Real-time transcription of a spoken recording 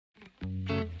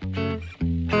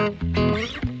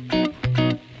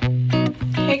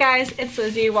guys, it's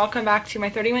Lizzie. Welcome back to my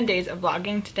 31 days of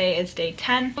vlogging. Today is day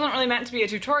 10. It wasn't really meant to be a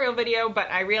tutorial video,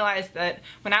 but I realized that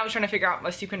when I was trying to figure out my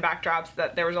sequin backdrops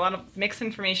that there was a lot of mixed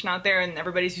information out there and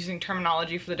everybody's using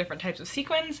terminology for the different types of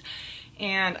sequins,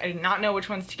 and I did not know which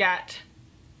ones to get,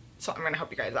 so I'm gonna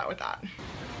help you guys out with that.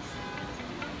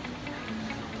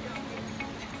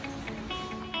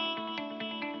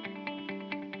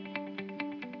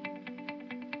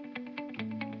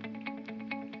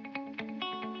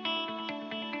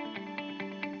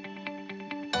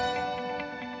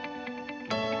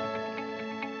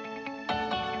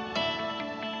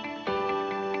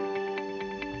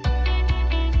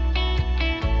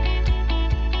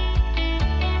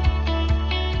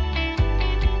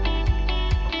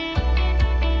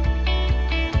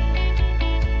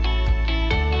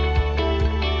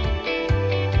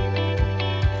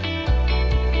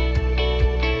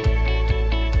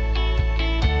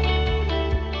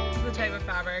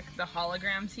 The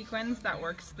hologram sequins that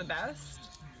works the best,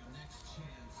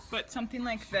 but something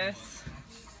like this,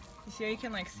 you see how you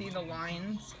can like see the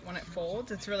lines when it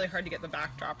folds? It's really hard to get the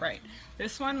backdrop right.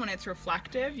 This one, when it's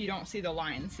reflective, you don't see the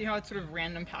lines. See how it's sort of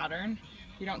random pattern?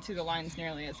 You don't see the lines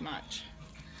nearly as much.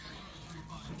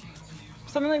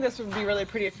 Something like this would be really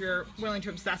pretty if you're willing to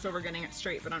obsess over getting it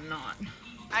straight, but I'm not.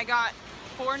 I got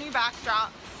 4 new backdrops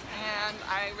and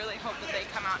I really hope that they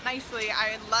come out nicely.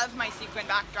 I love my sequin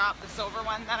backdrop, the silver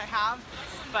one that I have,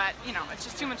 but you know, it's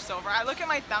just too much silver. I look at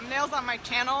my thumbnails on my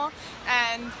channel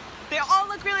and they all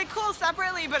look really cool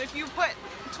separately, but if you put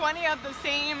 20 of the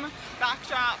same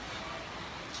backdrop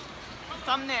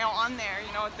thumbnail on there,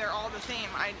 you know, they're all the same.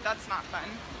 That's not fun.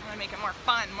 I'm gonna make it more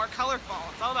fun, more colorful.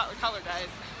 It's all about the color, guys.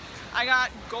 I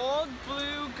got gold,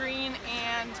 blue, green,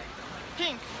 and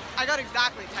pink. I got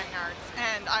exactly 10 yards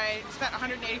and I spent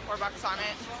 184 bucks on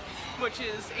it, which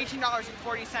is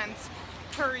 $18.40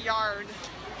 per yard,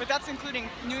 but that's including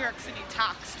New York City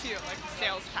tax too, like the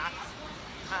sales tax,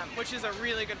 which is a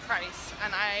really good price.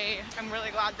 And I am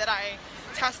really glad that I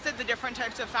tested the different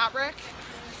types of fabric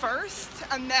first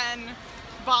and then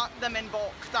bought them in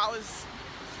bulk.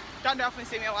 That definitely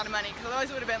saved me a lot of money, because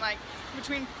otherwise it would have been like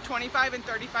between $25 and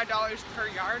 $35 per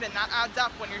yard, and that adds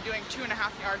up when you're doing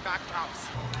 2.5 yard backdrops.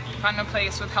 Found a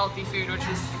place with healthy food, which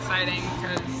is exciting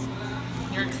because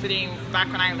New York City,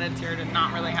 back when I lived here, did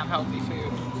not really have healthy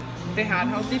food. They had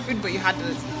healthy food, but you had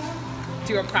to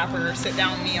do a proper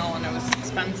sit-down meal and it was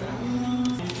expensive.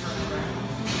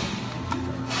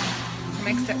 I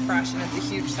mixed it fresh and it's a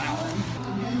huge salad.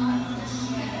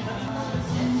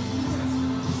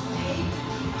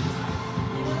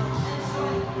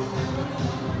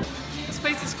 This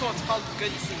place is cool, it's called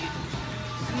Good Seed.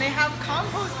 And they have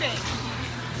composting.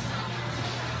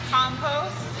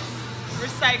 Compost,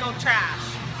 recycle trash.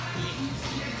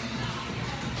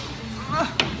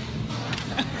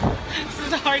 This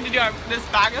is hard to do. This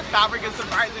bag of fabric is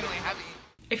surprisingly heavy.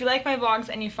 If you like my vlogs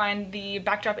and you find the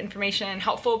backdrop information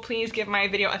helpful, please give my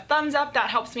video a thumbs up. That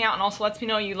helps me out and also lets me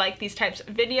know you like these types of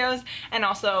videos. And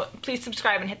also, please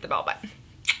subscribe and hit the bell button.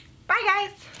 Bye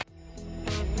guys!